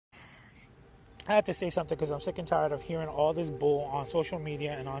I have to say something because I'm sick and tired of hearing all this bull on social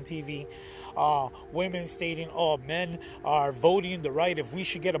media and on TV. Women stating, "Oh, men are voting the right if we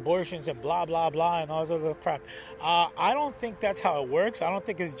should get abortions and blah blah blah and all this other crap." I don't think that's how it works. I don't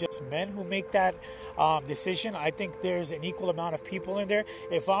think it's just men who make that decision. I think there's an equal amount of people in there.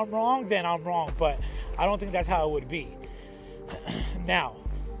 If I'm wrong, then I'm wrong, but I don't think that's how it would be. Now,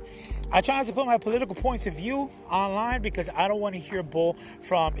 I try not to put my political points of view online because I don't want to hear bull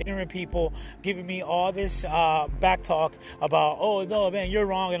from ignorant people giving me all this back talk about, oh, no, man, you're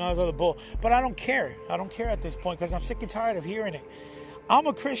wrong and all this other bull. But I don't care. I don't care at this point because I'm sick and tired of hearing it. I'm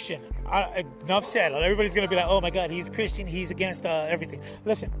a Christian. Enough said. Everybody's going to be like, oh, my God, he's Christian. He's against everything.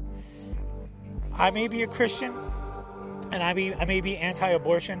 Listen, I may be a Christian and I may be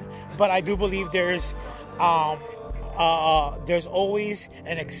anti-abortion, but I do believe there's always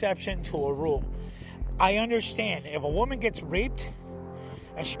an exception to a rule. I understand if a woman gets raped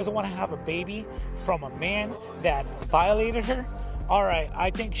and she doesn't want to have a baby from a man that violated her, all right, I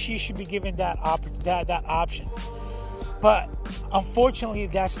think she should be given that option. But unfortunately,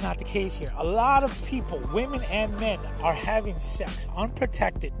 that's not the case here. A lot of people, women and men, are having sex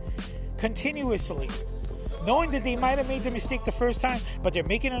unprotected continuously, knowing that they might have made the mistake the first time, but they're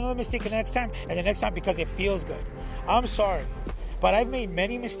making another mistake the next time, and the next time because it feels good. I'm sorry, but I've made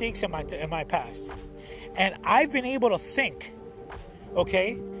many mistakes in my past, and I've been able to think,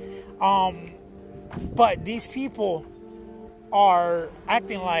 okay? But these people are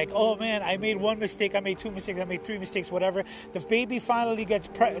acting like, oh man, I made one mistake, I made two mistakes, I made three mistakes, whatever. The baby finally gets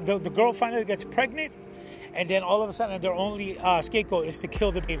the girl finally gets pregnant, and then all of a sudden their only scapegoat is to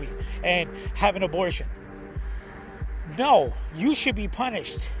kill the baby and have an abortion. No, you should be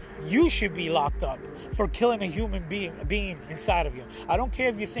punished. You should be locked up for killing a human being inside of you. I don't care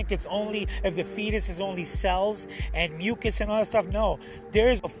if you think it's only if the fetus is only cells and mucus and all that stuff. No,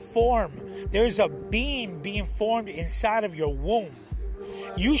 there's a being being formed inside of your womb.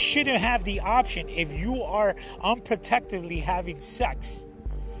 You shouldn't have the option if you are unprotectedly having sex.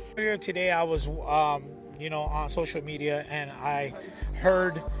 Earlier today, I was on social media, and I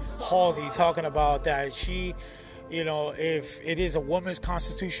heard Halsey talking about that if it is a woman's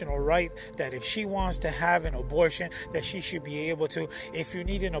constitutional right, that if she wants to have an abortion, that she should be able to. If you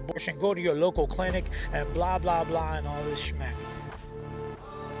need an abortion, go to your local clinic and blah, blah, blah, and all this schmack.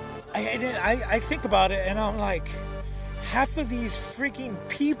 I think about it, and I'm like, half of these freaking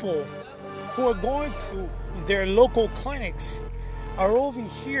people who are going to their local clinics are over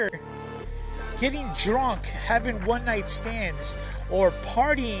here getting drunk, having one-night stands, or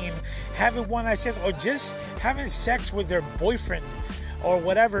partying, having one-night stands, or just having sex with their boyfriend or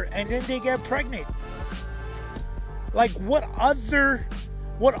whatever, and then they get pregnant. Like, what other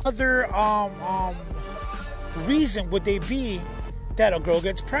reason would they be that a girl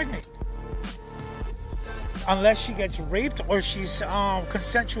gets pregnant? Unless she gets raped or she's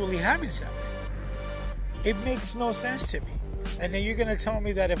consensually having sex. It makes no sense to me. And then you're going to tell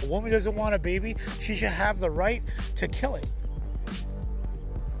me that if a woman doesn't want a baby, she should have the right to kill it.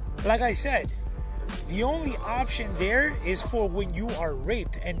 Like I said, the only option there is for when you are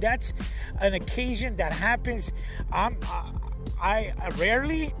raped. And that's an occasion that happens. I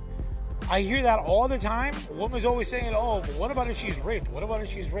hear that all the time. A woman's always saying, oh, but what about if she's raped? What about if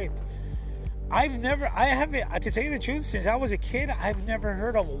she's raped? I haven't, to tell you the truth, since I was a kid, I've never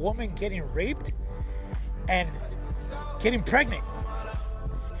heard of a woman getting raped and getting pregnant.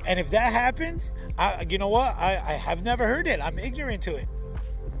 And if that happened, you know what? I have never heard it. I'm ignorant to it.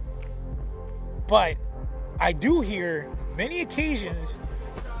 But I do hear many occasions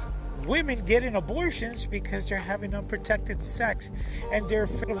women getting abortions because they're having unprotected sex and they're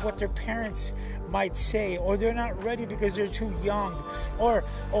afraid of what their parents might say, or they're not ready because they're too young, or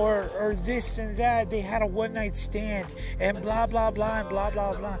this and that. They had a one-night stand and blah, blah, blah, and blah,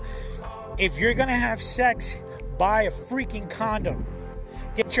 blah, blah. If you're going to have sex, buy a freaking condom.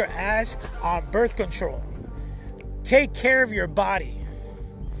 Get your ass on birth control. Take care of your body.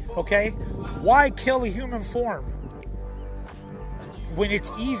 Okay? Why kill a human form when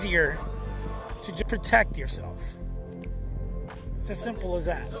it's easier to just protect yourself? It's as simple as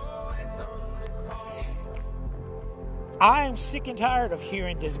that. I am sick and tired of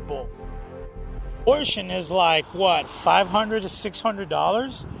hearing this bull. Abortion is like, what, $500 to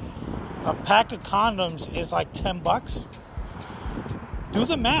 $600? A pack of condoms is like $10. Do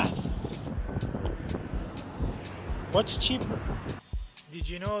the math. What's cheaper? Did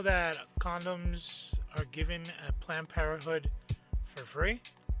you know that condoms are given at Planned Parenthood for free?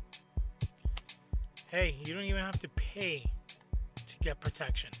 Hey, you don't even have to pay to get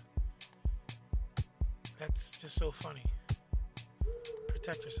protection. That's just so funny.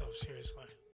 Protect yourself, seriously.